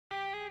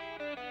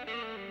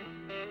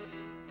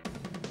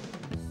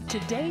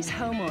Today's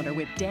Homeowner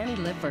with Danny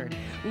Lipford.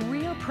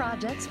 Real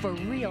projects for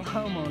real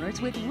homeowners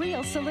with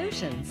real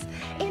solutions.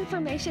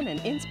 Information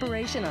and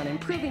inspiration on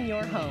improving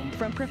your home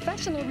from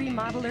professional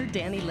remodeler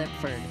Danny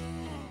Lipford.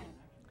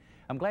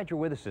 I'm glad you're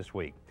with us this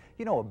week.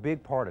 You know, a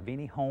big part of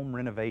any home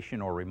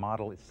renovation or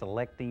remodel is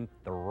selecting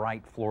the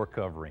right floor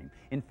covering.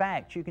 In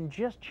fact, you can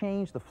just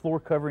change the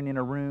floor covering in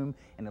a room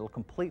and it'll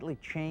completely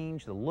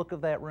change the look of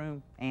that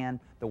room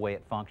and the way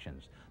it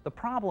functions. The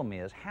problem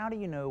is, how do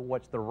you know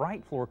what's the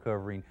right floor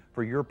covering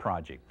for your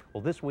project?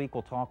 Well, this week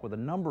we'll talk with a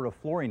number of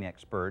flooring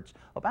experts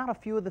about a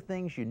few of the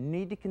things you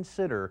need to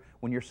consider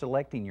when you're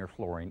selecting your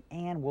flooring,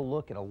 and we'll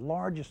look at a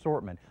large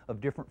assortment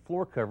of different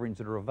floor coverings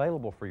that are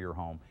available for your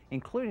home,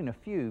 including a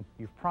few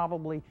you've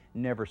probably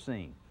never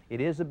seen. It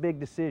is a big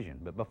decision,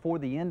 but before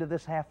the end of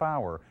this half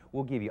hour,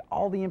 we'll give you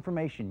all the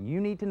information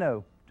you need to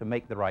know to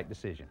make the right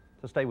decision.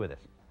 So stay with us.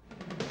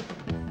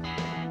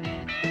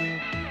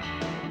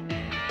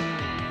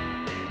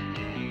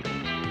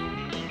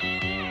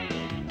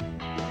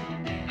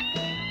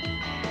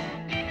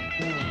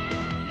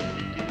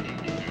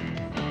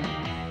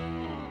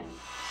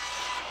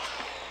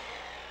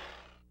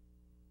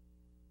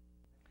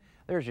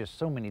 There's just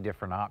so many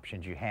different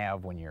options you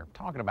have when you're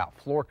talking about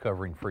floor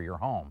covering for your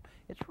home.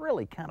 It's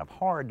really kind of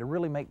hard to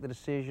really make the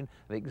decision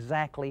of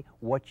exactly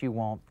what you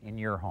want in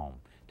your home.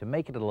 To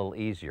make it a little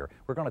easier,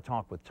 we're going to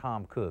talk with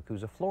Tom Cook,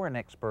 who's a flooring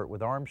expert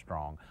with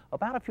Armstrong,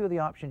 about a few of the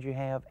options you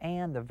have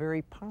and the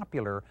very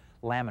popular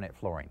laminate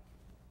flooring.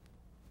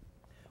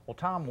 Well,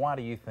 Tom, why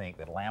do you think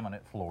that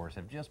laminate floors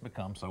have just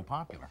become so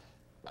popular?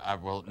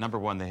 Well, number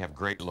one, they have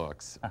great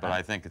looks, but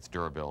I think it's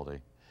durability.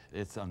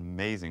 It's an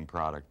amazing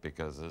product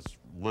because it's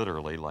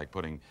literally like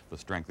putting the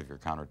strength of your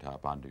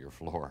countertop onto your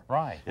floor.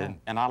 Right.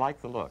 And I like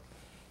the look.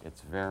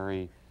 It's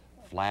very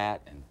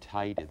flat and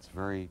tight. It's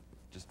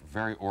just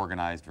very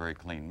organized, very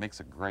clean.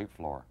 Makes a great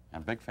floor.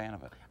 I'm a big fan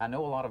of it. I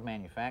know a lot of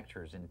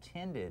manufacturers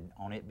intended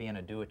on it being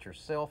a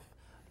do-it-yourself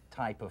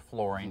type of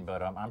flooring,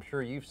 but I'm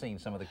sure you've seen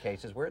some of the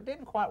cases where it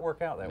didn't quite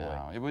work out that way.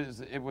 No,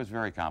 it was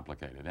very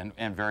complicated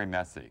and very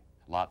messy.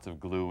 Lots of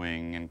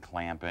gluing and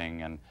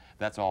clamping, and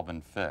that's all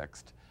been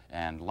fixed.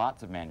 And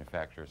lots of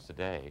manufacturers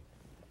today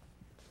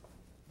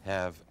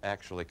have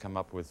actually come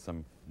up with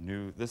some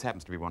new, this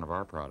happens to be one of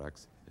our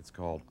products. It's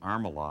called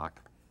Armalock,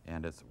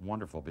 and it's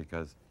wonderful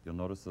because you'll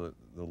notice the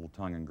little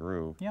tongue and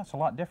groove. Yeah, it's a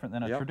lot different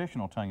than a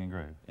traditional tongue and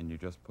groove. And you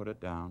just put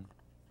it down,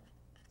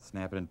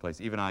 snap it in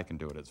place. Even I can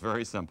do it. It's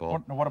very simple.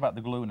 What about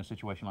the glue in a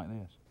situation like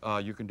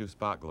this? You can do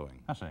spot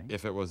gluing. I see.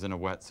 If it was in a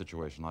wet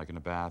situation, like in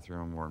a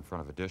bathroom or in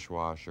front of a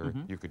dishwasher,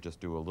 you could just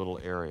do a little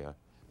area.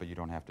 But you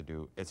don't have to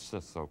do, it's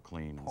just so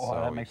clean and so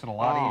that makes it a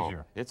lot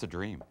easier. It's a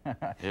dream. It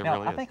now,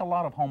 really is. I think a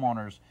lot of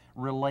homeowners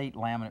relate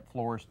laminate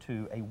floors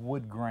to a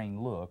wood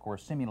grain look or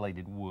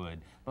simulated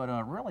wood, but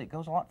really it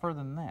goes a lot further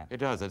than that. It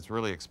does. It's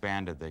really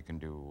expanded. They can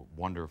do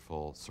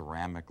wonderful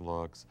ceramic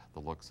looks, the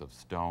looks of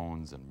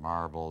stones and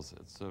marbles.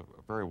 It's a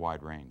very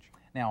wide range.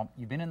 Now,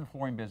 you've been in the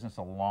flooring business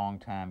a long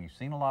time. You've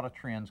seen a lot of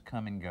trends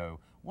come and go.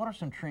 What are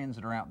some trends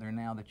that are out there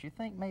now that you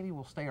think maybe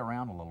will stay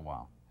around a little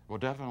while? Well,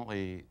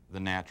 definitely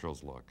the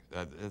naturals look.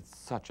 It's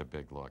such a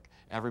big look.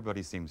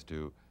 Everybody seems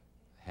to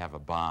have a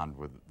bond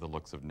with the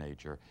looks of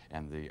nature,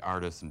 and the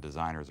artists and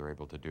designers are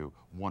able to do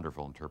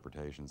wonderful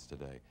interpretations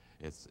today.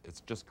 It's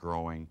just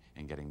growing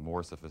and getting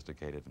more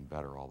sophisticated and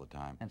better all the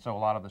time. And so a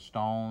lot of the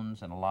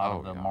stones and a lot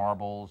of the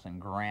marbles and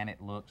granite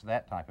looks,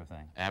 that type of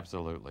thing.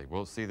 Absolutely.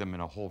 We'll see them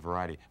in a whole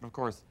variety. And of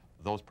course,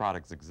 those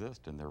products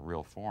exist in their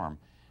real form,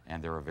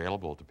 and they're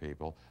available to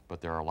people, but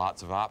there are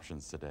lots of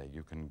options today.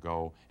 You can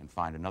go and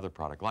find another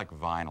product, like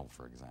vinyl,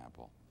 for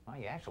example. Well,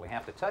 you actually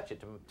have to touch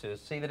it to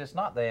see that it's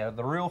not the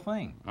real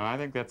thing. I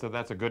think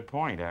that's a good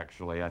point,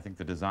 actually. I think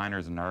the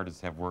designers and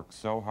artists have worked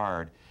so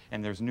hard,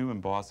 and there's new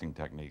embossing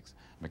techniques,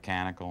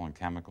 mechanical and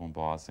chemical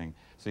embossing,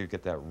 so you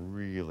get that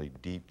really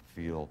deep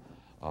feel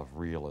of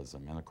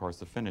realism. And of course,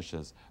 the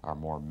finishes are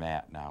more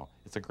matte now.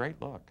 It's a great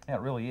look. Yeah,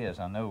 it really is.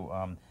 I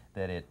know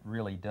that it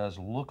really does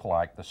look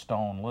like the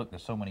stone look that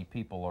so many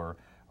people are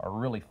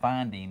really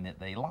finding that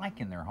they like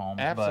in their homes.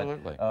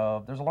 Absolutely. But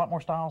there's a lot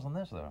more styles than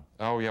this, though.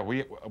 Oh, yeah.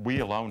 We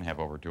alone have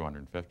over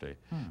 250.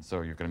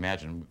 So you can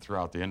imagine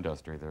throughout the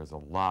industry, there's a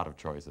lot of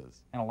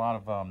choices. And a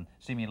lot of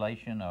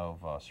simulation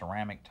of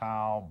ceramic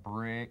tile,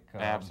 brick.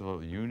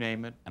 Absolutely. You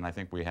name it, and I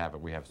think we have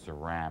it. We have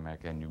ceramic,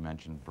 and you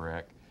mentioned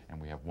brick,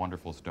 and we have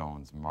wonderful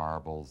stones,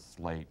 marbles,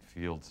 slate,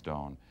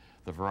 fieldstone.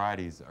 The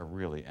varieties are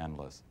really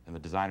endless, and the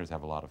designers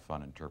have a lot of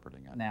fun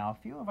interpreting it. Now,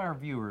 a few of our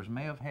viewers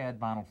may have had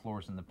vinyl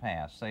floors in the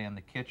past, say in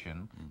the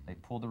kitchen. They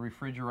pull the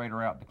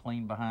refrigerator out to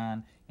clean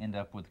behind, end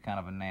up with kind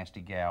of a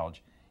nasty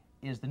gouge.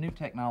 Is the new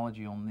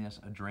technology on this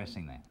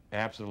addressing that?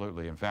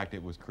 Absolutely. In fact,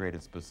 it was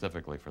created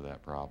specifically for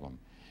that problem,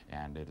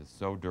 and it is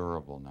so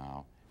durable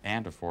now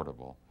and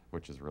affordable,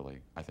 which is really,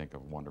 I think, a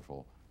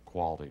wonderful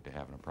quality to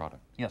have in a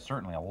product. Yes,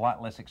 certainly a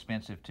lot less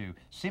expensive to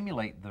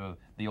simulate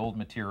the old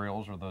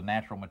materials or the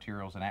natural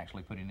materials than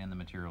actually putting in the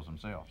materials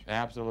themselves.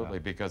 Absolutely,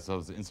 because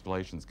those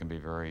installations can be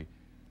very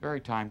very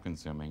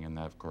time-consuming, and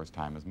of course,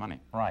 time is money.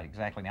 Right,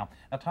 exactly. Now,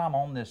 Tom,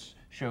 on this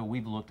show,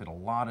 we've looked at a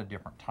lot of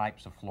different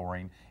types of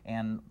flooring,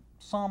 and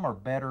some are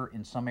better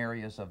in some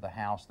areas of the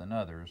house than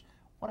others.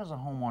 What does a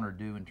homeowner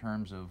do in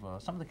terms of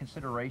some of the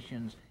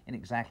considerations in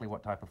exactly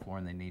what type of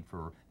flooring they need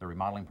for the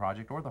remodeling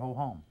project or the whole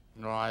home?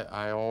 No,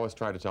 I always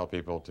try to tell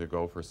people to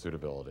go for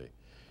suitability.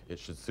 It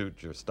should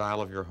suit your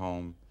style of your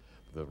home,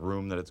 the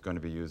room that it's going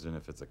to be used in,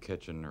 if it's a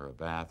kitchen or a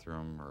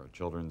bathroom or a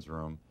children's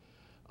room.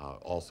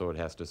 Also, it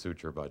has to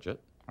suit your budget.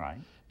 Right.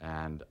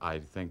 And I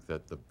think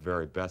that the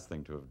very best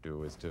thing to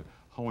do is to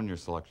hone your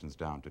selections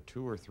down to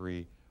 2 or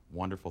 3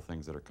 wonderful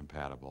things that are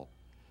compatible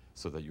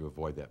so that you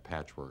avoid that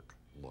patchwork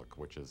look,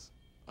 which is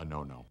a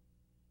no-no.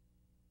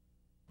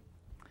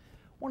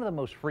 One of the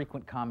most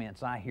frequent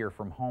comments I hear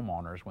from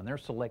homeowners when they're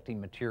selecting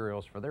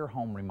materials for their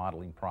home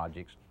remodeling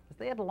projects is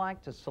they'd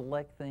like to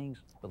select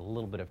things with a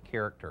little bit of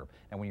character.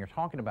 And when you're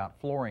talking about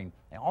flooring,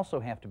 they also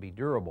have to be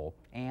durable,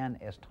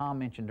 and as Tom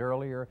mentioned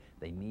earlier,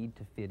 they need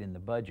to fit in the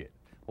budget.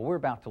 Well, we're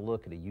about to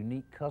look at a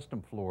unique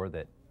custom floor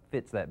that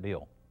fits that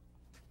bill.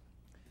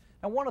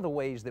 Now, one of the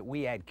ways that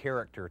we add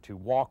character to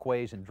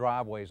walkways and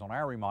driveways on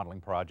our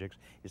remodeling projects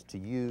is to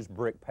use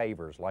brick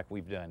pavers like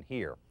we've done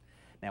here.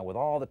 Now, with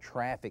all the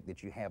traffic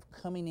that you have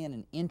coming in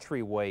an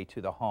entryway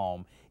to the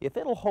home, if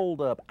it'll hold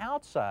up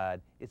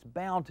outside, it's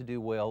bound to do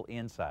well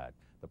inside.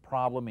 The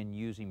problem in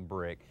using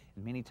brick,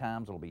 many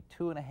times it'll be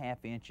 2.5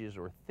 inches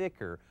or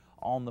thicker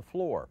on the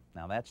floor.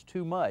 Now, that's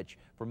too much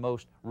for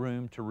most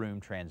room-to-room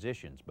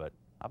transitions, but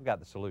I've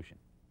got the solution.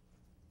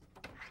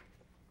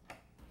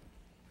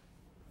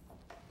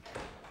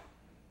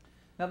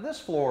 Now,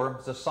 this floor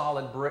is a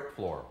solid brick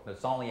floor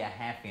that's only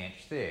 1/2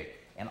 inch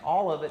thick, and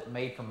all of it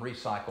made from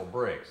recycled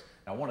bricks.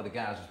 Now, one of the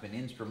guys who's been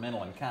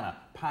instrumental in kind of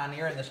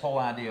pioneering this whole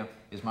idea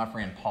is my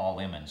friend Paul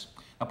Emmons.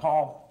 Now,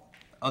 Paul,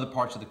 other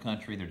parts of the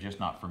country, they're just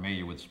not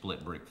familiar with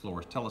split brick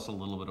floors. Tell us a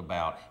little bit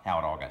about how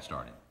it all got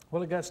started.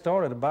 Well, it got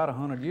started about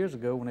 100 years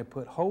ago when they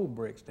put whole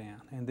bricks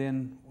down. And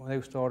then when they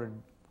started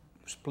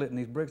splitting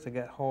these bricks, they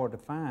got hard to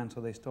find,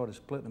 so they started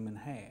splitting them in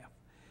half.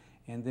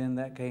 And then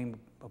that came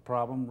a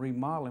problem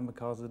remodeling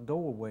because of the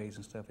doorways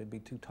and stuff. It'd be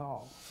too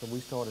tall. So we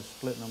started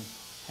splitting them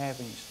 1/2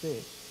 inch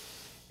thick,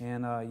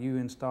 and you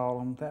install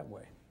them that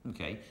way.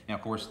 Okay. Now,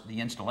 of course, the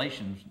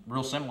installation's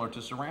real similar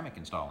to ceramic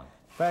installing.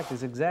 In fact,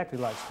 it's exactly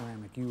like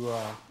ceramic. You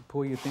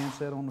pull your thin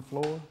set on the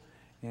floor,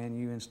 and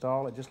you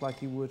install it just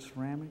like you would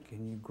ceramic,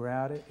 and you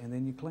grout it, and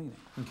then you clean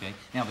it. Okay.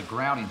 Now, the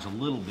grouting's a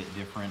little bit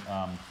different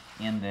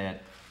in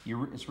that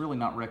it's really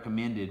not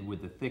recommended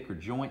with the thicker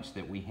joints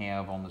that we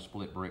have on the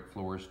split brick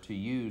floors to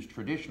use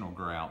traditional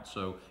grout,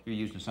 so you're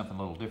using something a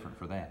little different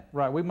for that.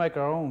 Right, we make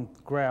our own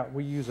grout.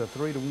 We use a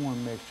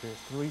 3-to-1 mixture.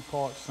 It's 3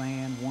 parts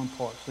sand, 1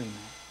 part cement.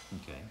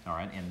 Okay, all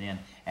right, and then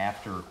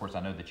after, of course, I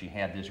know that you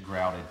had this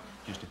grouted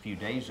just a few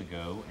days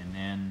ago, and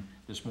then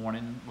this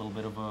morning a little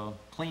bit of a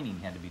cleaning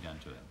had to be done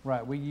to it.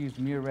 Right, we used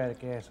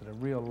muriatic acid, a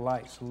real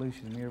light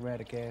solution of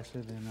muriatic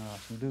acid, and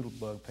some doodle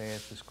bug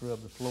pads to scrub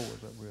the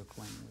floors up real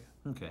clean with.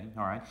 Okay,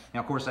 all right.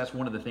 Now, of course, that's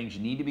one of the things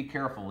you need to be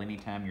careful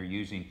anytime you're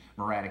using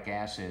muriatic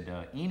acid.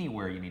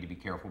 Anywhere you need to be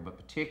careful, but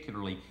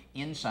particularly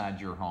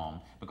inside your home,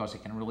 because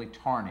it can really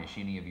tarnish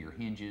any of your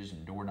hinges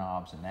and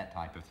doorknobs and that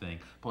type of thing.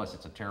 Plus,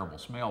 it's a terrible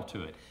smell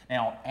to it.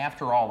 Now,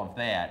 after all of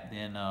that,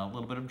 then a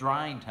little bit of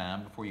drying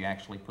time before you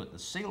actually put the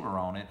sealer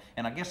on it.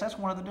 And I guess that's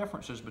one of the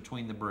differences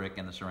between the brick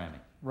and the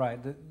ceramic.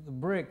 Right, the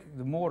brick,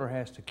 the mortar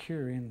has to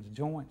cure in the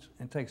joints.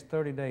 It takes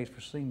 30 days for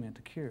cement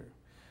to cure.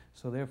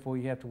 So therefore,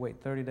 you have to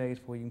wait 30 days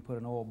before you can put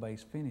an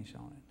oil-based finish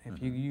on it.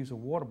 If you use a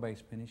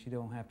water-based finish, you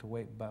don't have to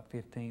wait about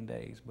 15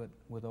 days. But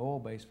with an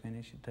oil-based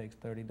finish, it takes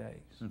 30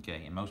 days.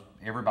 Okay, and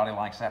everybody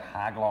likes that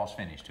high-gloss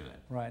finish to it.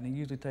 Right, and it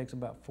usually takes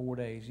about 4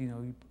 days. You know,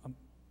 you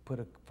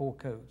put 4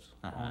 coats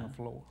on the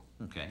floor.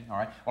 Okay, all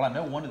right. Well, I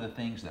know one of the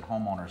things that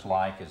homeowners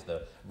like is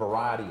the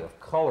variety of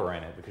color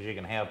in it, because you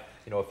can have,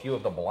 you know, a few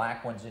of the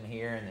black ones in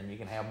here, and then you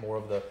can have more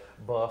of the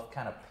buff,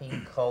 kind of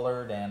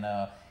pink-colored,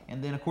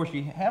 and then, of course,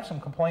 you have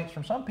some complaints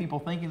from some people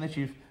thinking that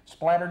you've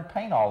splattered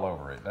paint all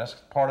over it. That's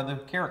part of the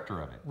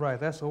character of it. Right,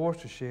 that's the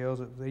oyster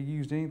shells. They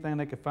used anything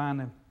they could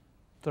find to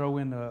throw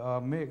in the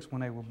mix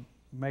when they were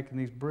making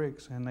these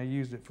bricks, and they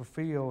used it for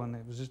fill, and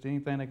it was just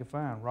anything they could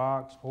find,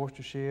 rocks,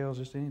 oyster shells,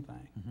 just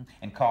anything.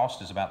 And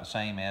cost is about the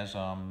same as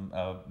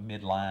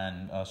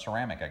midline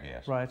ceramic, I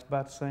guess. Right, it's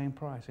about the same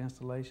price,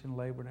 installation,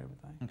 labor, and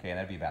everything. Okay,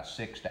 that'd be about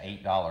 $6 to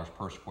 $8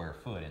 per square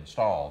foot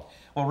installed.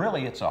 Well,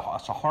 really, it's a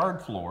hard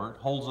floor.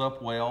 It holds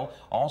up well.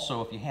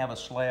 Also, if you have a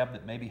slab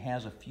that maybe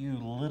has a few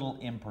little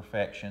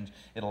imperfections,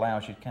 it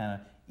allows you to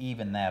kind of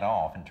even that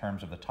off in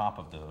terms of the top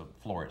of the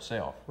floor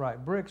itself.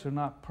 Right, bricks are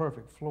not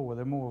perfect floor.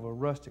 They're more of a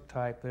rustic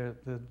type.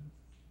 The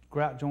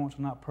grout joints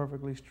are not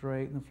perfectly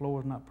straight, and the floor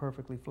is not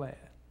perfectly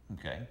flat.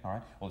 Okay, all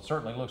right. Well, it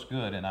certainly looks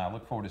good, and I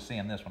look forward to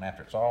seeing this one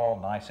after it's all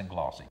nice and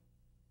glossy.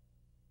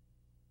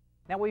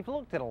 Now, we've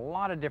looked at a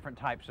lot of different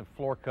types of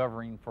floor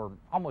covering for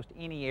almost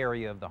any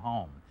area of the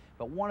home,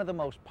 but one of the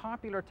most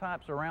popular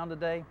types around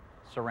today,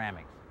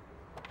 ceramics.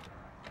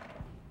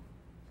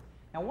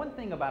 Now, one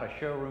thing about a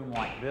showroom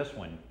like this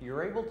one,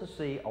 you're able to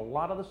see a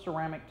lot of the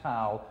ceramic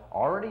tile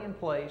already in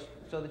place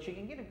so that you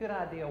can get a good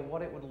idea of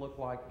what it would look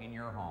like in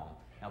your home.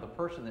 Now, the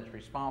person that's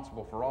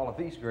responsible for all of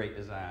these great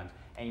designs,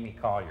 Amy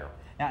Collier.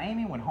 Now,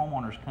 Amy, when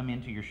homeowners come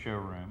into your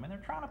showroom and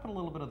they're trying to put a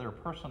little bit of their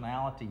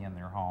personality in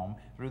their home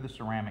through the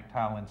ceramic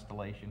tile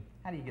installation,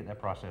 how do you get that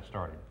process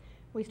started?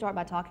 We start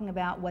by talking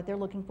about what they're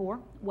looking for,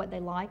 what they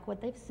like, what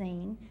they've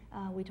seen.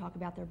 We talk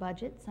about their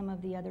budget, some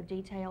of the other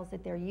details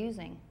that they're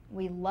using.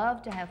 We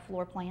love to have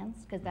floor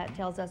plans because that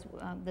tells us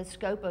the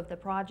scope of the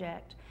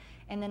project,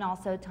 and then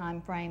also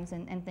time frames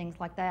and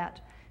things like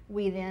that.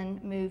 We then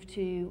move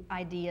to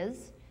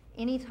ideas.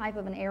 Any type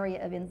of an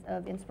area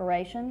of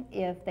inspiration.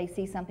 If they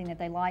see something that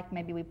they like,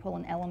 maybe we pull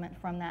an element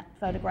from that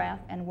photograph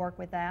and work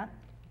with that.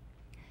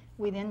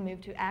 We then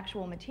move to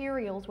actual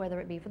materials, whether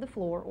it be for the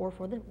floor or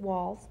for the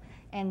walls,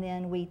 and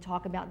then we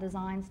talk about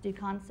designs, do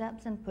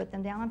concepts, and put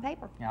them down on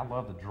paper. Yeah, I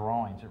love the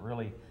drawings. It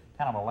really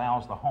kind of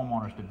allows the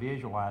homeowners to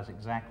visualize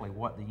exactly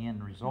what the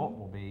end result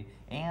will be,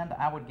 and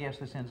I would guess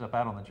this ends up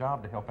out on the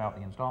job to help out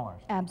the installers.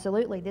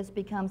 Absolutely. This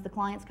becomes the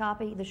client's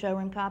copy, the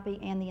showroom copy,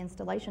 and the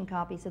installation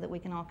copy so that we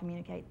can all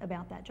communicate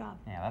about that job.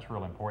 Yeah, that's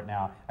real important.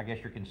 Now, I guess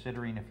you're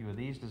considering a few of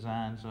these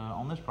designs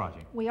on this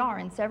project. We are.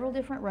 In several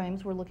different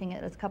rooms. We're looking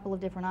at a couple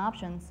of different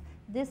options.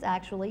 This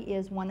actually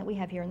is one that we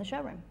have here in the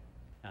showroom.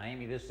 Now,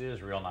 Amy, this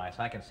is real nice.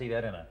 I can see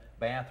that in a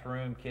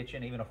bathroom,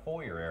 kitchen, even a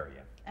foyer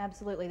area.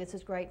 Absolutely. This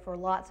is great for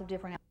lots of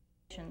different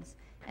applications.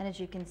 And as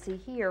you can see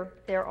here,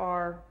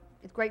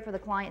 it's great for the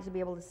client to be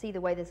able to see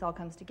the way this all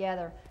comes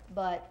together,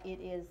 but it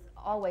is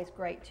always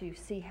great to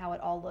see how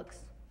it all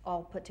looks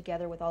all put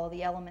together with all of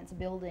the elements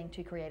building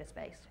to create a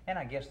space. And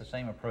I guess the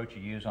same approach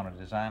you use on a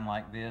design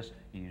like this,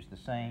 you use the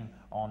same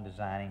on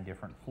designing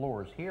different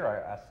floors. Here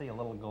I see a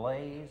little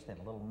glazed and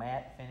a little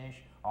matte finish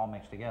all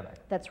mixed together.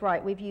 That's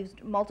right. We've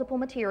used multiple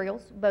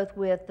materials, both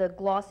with the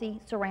glossy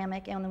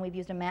ceramic and then we've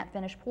used a matte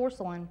finish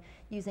porcelain,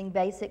 using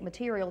basic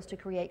materials to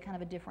create kind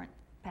of a different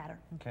pattern.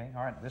 Okay,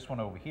 all right, this one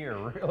over here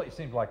really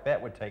seems like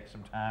that would take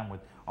some time with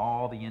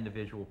all the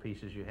individual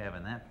pieces you have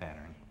in that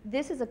pattern.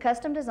 This is a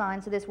custom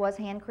design, so this was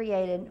hand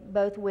created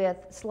both with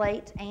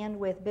slate and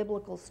with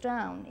biblical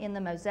stone in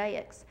the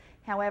mosaics.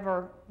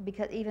 However,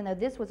 because even though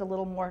this was a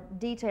little more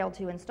detailed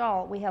to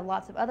install, we have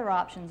lots of other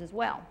options as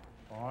well.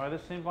 Boy,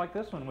 this seems like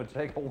this one would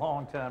take a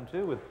long time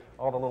too with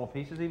all the little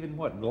pieces, even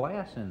what,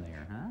 glass in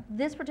there, huh?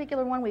 This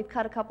particular one, we've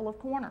cut a couple of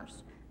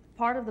corners.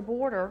 Part of the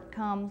border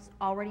comes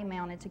already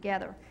mounted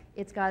together.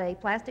 It's got a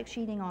plastic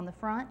sheeting on the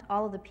front.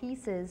 All of the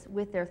pieces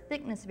with their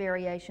thickness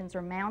variations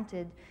are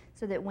mounted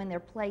so that when they're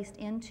placed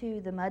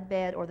into the mud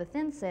bed or the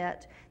thin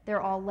set,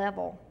 they're all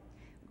level.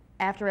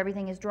 After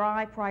everything is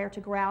dry, prior to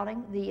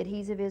grouting, the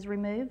adhesive is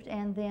removed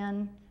and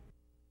then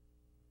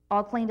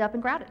all cleaned up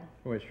and grouted.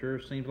 Well, it sure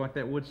seems like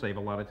that would save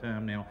a lot of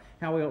time. Now,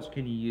 how else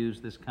can you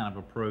use this kind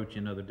of approach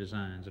in other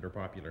designs that are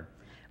popular?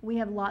 We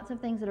have lots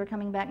of things that are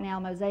coming back now.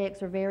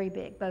 Mosaics are very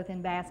big, both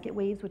in basket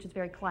weaves, which is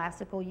very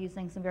classical,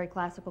 using some very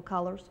classical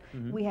colors.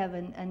 We have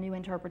a new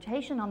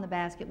interpretation on the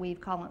basket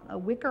weave called a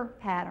wicker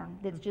pattern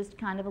that's just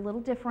kind of a little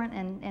different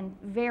and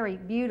very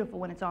beautiful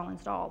when it's all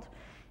installed.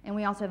 And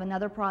we also have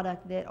another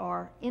product that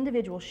are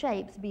individual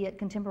shapes, be it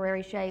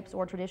contemporary shapes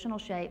or traditional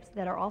shapes,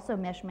 that are also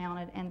mesh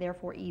mounted and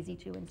therefore easy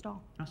to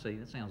install. I see,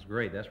 that sounds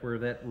great. That's where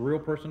that real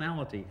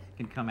personality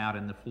can come out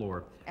in the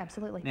floor.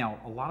 Absolutely. Now,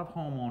 a lot of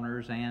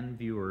homeowners and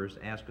viewers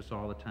ask us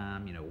all the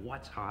time, you know,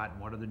 what's hot,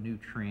 what are the new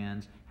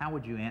trends? How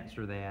would you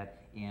answer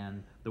that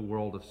in the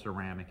world of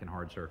ceramic and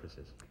hard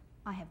surfaces?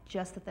 I have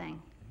just the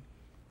thing.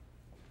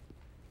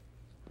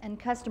 And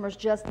customers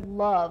just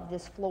love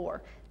this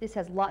floor. This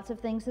has lots of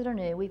things that are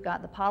new. We've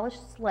got the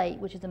polished slate,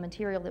 which is a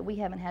material that we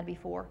haven't had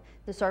before.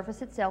 The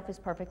surface itself is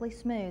perfectly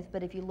smooth,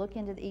 but if you look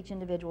into each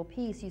individual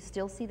piece, you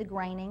still see the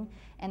graining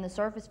and the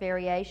surface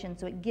variation,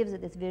 so it gives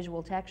it this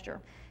visual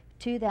texture.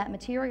 To that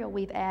material,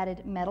 we've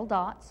added metal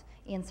dots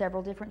in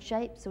several different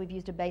shapes. So we've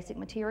used a basic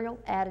material,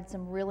 added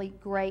some really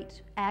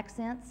great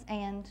accents,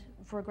 and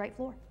for a great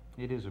floor.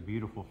 It is a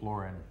beautiful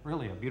floor and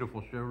really a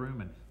beautiful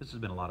showroom, and this has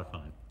been a lot of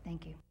fun.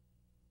 Thank you.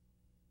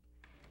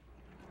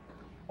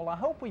 Well, I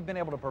hope we've been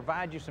able to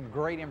provide you some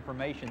great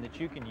information that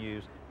you can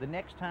use the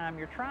next time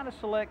you're trying to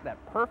select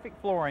that perfect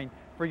flooring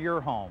for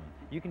your home.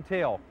 You can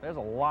tell there's a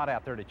lot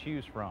out there to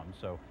choose from,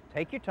 so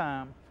take your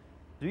time,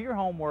 do your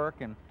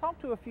homework, and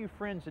talk to a few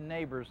friends and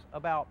neighbors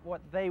about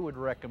what they would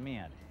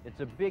recommend.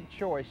 It's a big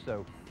choice,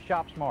 so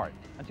shop smart.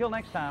 Until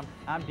next time,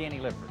 I'm Danny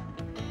Lipford.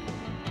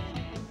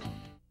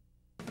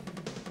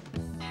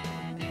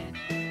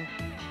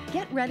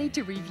 Get ready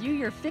to review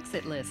your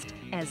fix-it list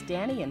as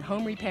Danny and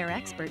home repair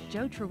expert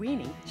Joe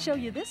Trewini show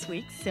you this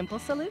week's simple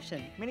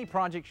solution. Many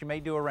projects you may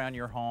do around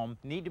your home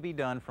need to be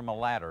done from a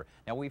ladder.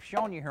 Now, we've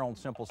shown you here on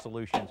Simple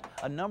Solutions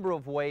a number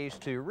of ways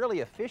to really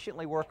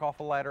efficiently work off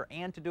a ladder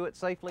and to do it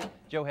safely.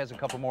 Joe has a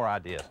couple more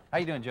ideas. How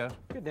you doing, Joe?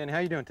 Good, Danny. How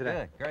you doing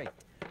today? Good, great.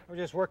 We're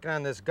just working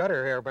on this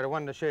gutter here, but I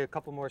wanted to show you a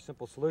couple more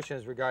simple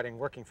solutions regarding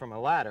working from a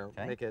ladder.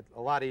 Okay. Make it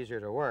a lot easier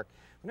to work.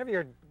 Whenever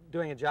you're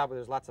doing a job where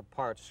there's lots of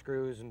parts,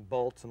 screws and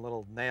bolts and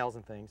little nails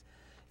and things,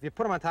 If you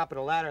put them on top of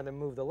the ladder and then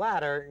move the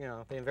ladder, you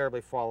know, they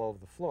invariably fall over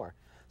the floor.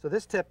 So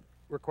this tip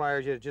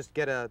requires you to just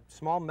get a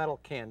small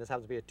metal can. This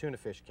happens to be a tuna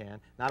fish can,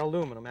 not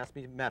aluminum, it has to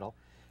be metal.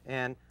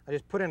 And I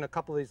just put in a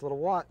couple of these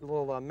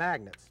little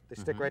magnets. They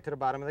stick right to the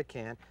bottom of the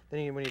can.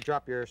 Then when you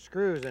drop your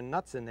screws and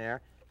nuts in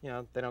there, you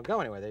know, they don't go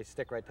anywhere. They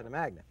stick right to the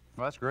magnet.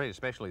 Well, that's great,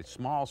 especially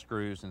small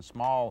screws and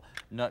small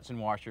nuts and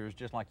washers,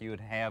 just like you would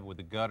have with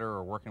the gutter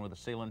or working with a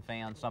ceiling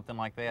fan, something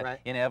like that. Right.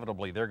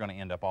 Inevitably, they're going to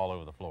end up all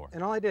over the floor.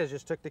 And all I did is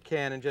just took the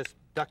can and just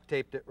duct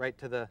taped it right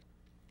to the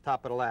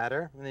top of the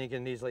ladder, and then you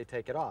can easily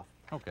take it off.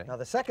 Okay. Now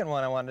the second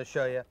one I wanted to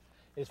show you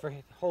is for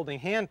holding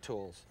hand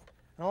tools.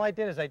 And all I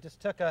did is I just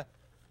took a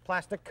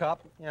plastic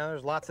cup, you know,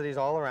 there's lots of these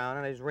all around,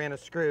 and I just ran a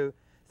screw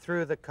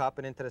through the cup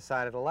and into the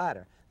side of the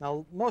ladder.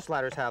 Now most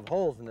ladders have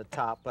holes in the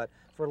top, but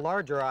for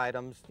larger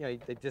items, you know,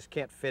 they just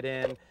can't fit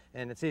in,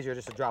 and it's easier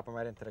just to drop them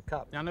right into the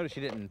cup. Now I noticed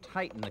you didn't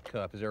tighten the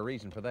cup. Is there a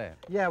reason for that?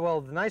 Yeah, well,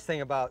 the nice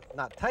thing about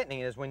not tightening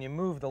it is when you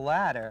move the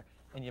ladder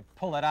and you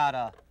pull it out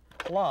of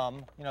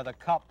plumb, you know, the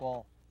cup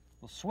will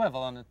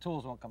swivel and the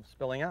tools won't come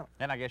spilling out.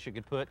 And I guess you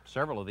could put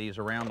several of these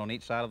around on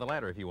each side of the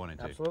ladder if you wanted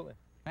to. Absolutely.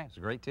 That's a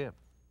great tip.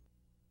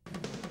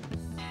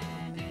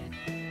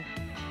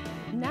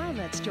 Now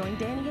let's join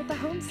Danny at the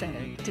Home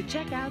Center to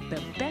check out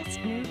the best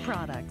new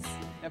products.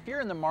 Now, if you're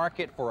in the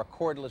market for a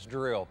cordless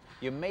drill,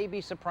 you may be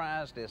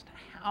surprised as to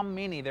how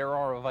many there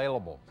are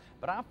available.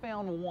 But I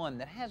found one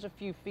that has a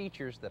few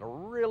features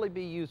that'll really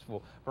be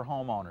useful for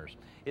homeowners.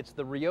 It's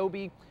the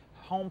Ryobi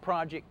Home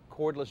Project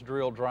cordless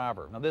drill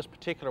driver. Now this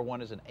particular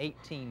one is an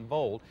 18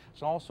 volt.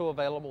 It's also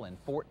available in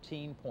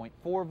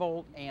 14.4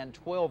 volt and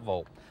 12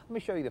 volt. Let me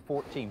show you the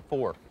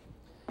 14.4.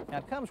 Now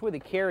it comes with a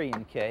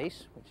carrying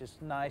case, which is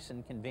nice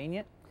and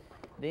convenient.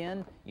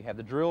 Then you have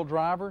the drill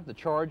driver, the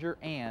charger,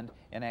 and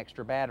an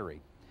extra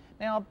battery.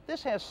 Now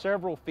this has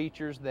several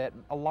features that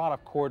a lot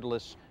of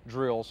cordless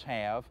drills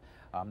have,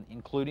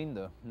 including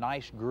the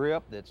nice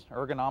grip that's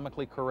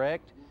ergonomically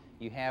correct.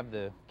 You have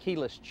the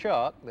keyless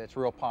chuck that's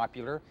real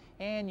popular,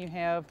 and you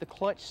have the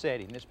clutch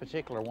setting. This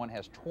particular one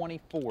has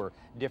 24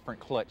 different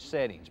clutch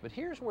settings, but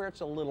here's where it's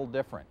a little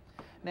different.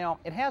 Now,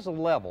 it has a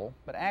level,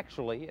 but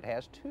actually it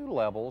has two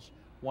levels,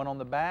 one on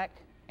the back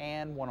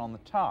and one on the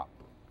top.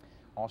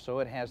 Also,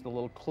 it has the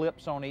little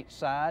clips on each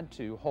side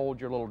to hold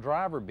your little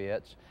driver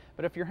bits,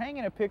 but if you're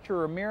hanging a picture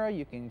or a mirror,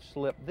 you can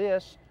slip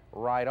this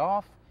right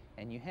off,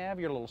 and you have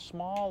your little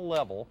small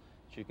level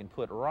that you can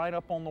put right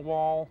up on the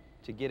wall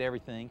to get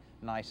everything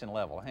nice and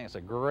level. I think it's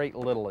a great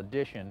little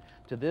addition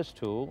to this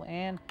tool,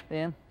 and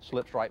then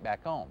slips right back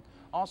on.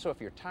 Also, if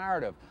you're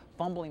tired of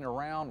fumbling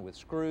around with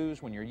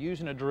screws when you're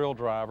using a drill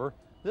driver,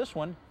 this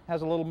one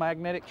has a little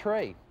magnetic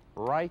tray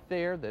right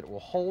there that will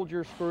hold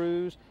your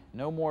screws.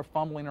 No more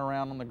fumbling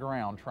around on the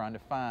ground trying to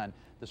find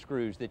the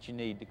screws that you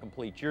need to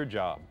complete your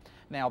job.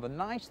 Now, the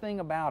nice thing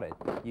about it,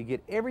 you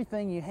get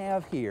everything you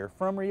have here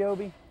from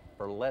Ryobi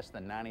for less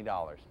than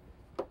 $90.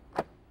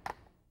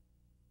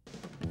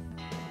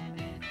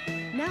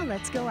 Now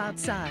let's go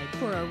outside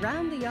for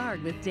Around the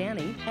Yard with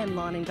Danny and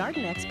lawn and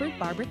garden expert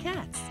Barbara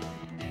Katz.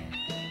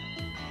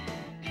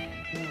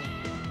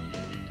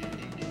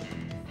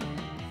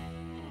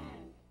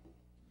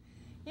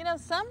 You know,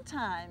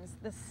 sometimes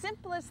the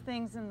simplest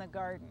things in the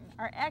garden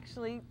are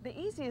actually the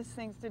easiest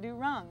things to do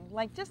wrong,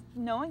 like just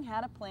knowing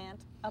how to plant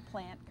a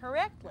plant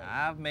correctly.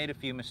 I've made a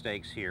few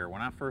mistakes here.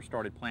 When I first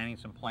started planting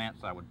some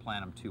plants, I would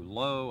plant them too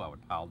low, I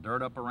would pile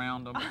dirt up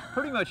around them,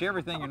 pretty much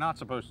everything you're not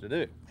supposed to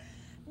do.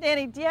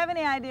 Danny, do you have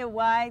any idea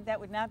why that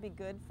would not be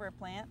good for a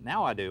plant?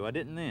 Now I do, I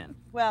didn't then.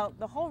 Well,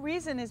 the whole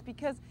reason is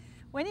because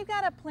when you've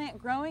got a plant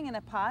growing in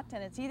a pot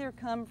and it's either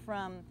come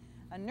from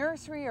a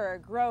nursery or a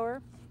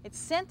grower, it's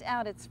sent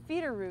out its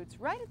feeder roots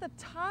right at the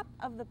top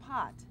of the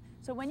pot.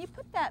 So when you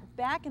put that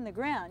back in the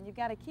ground, you've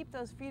got to keep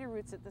those feeder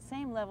roots at the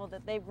same level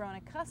that they've grown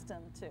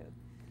accustomed to.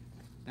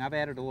 Now, I've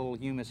added a little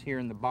humus here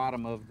in the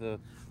bottom of the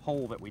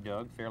hole that we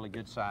dug, fairly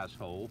good sized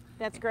hole.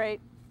 That's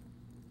great.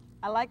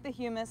 I like the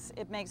humus.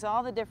 It makes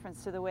all the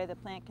difference to the way the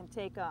plant can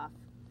take off.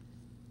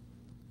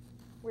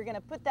 We're going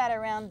to put that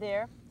around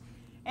there.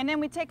 And then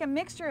we take a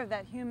mixture of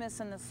that humus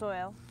and the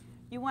soil.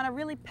 You want to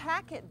really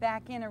pack it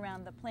back in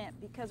around the plant,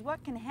 because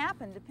what can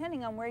happen,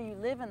 depending on where you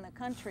live in the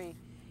country,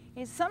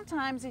 is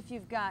sometimes if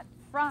you've got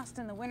frost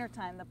in the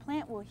wintertime, the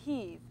plant will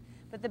heave.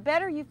 But the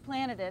better you've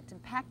planted it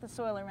and packed the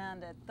soil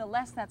around it, the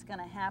less that's going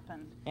to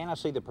happen. And I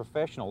see the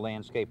professional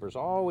landscapers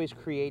always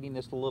creating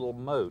this little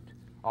moat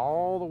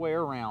all the way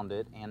around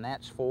it, and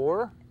that's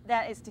for?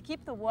 That is to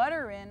keep the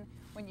water in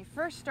when you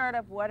first start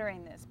up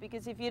watering this,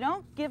 because if you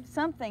don't give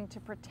something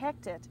to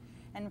protect it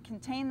and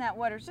contain that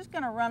water, it's just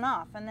going to run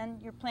off, and then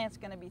your plant's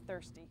going to be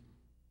thirsty.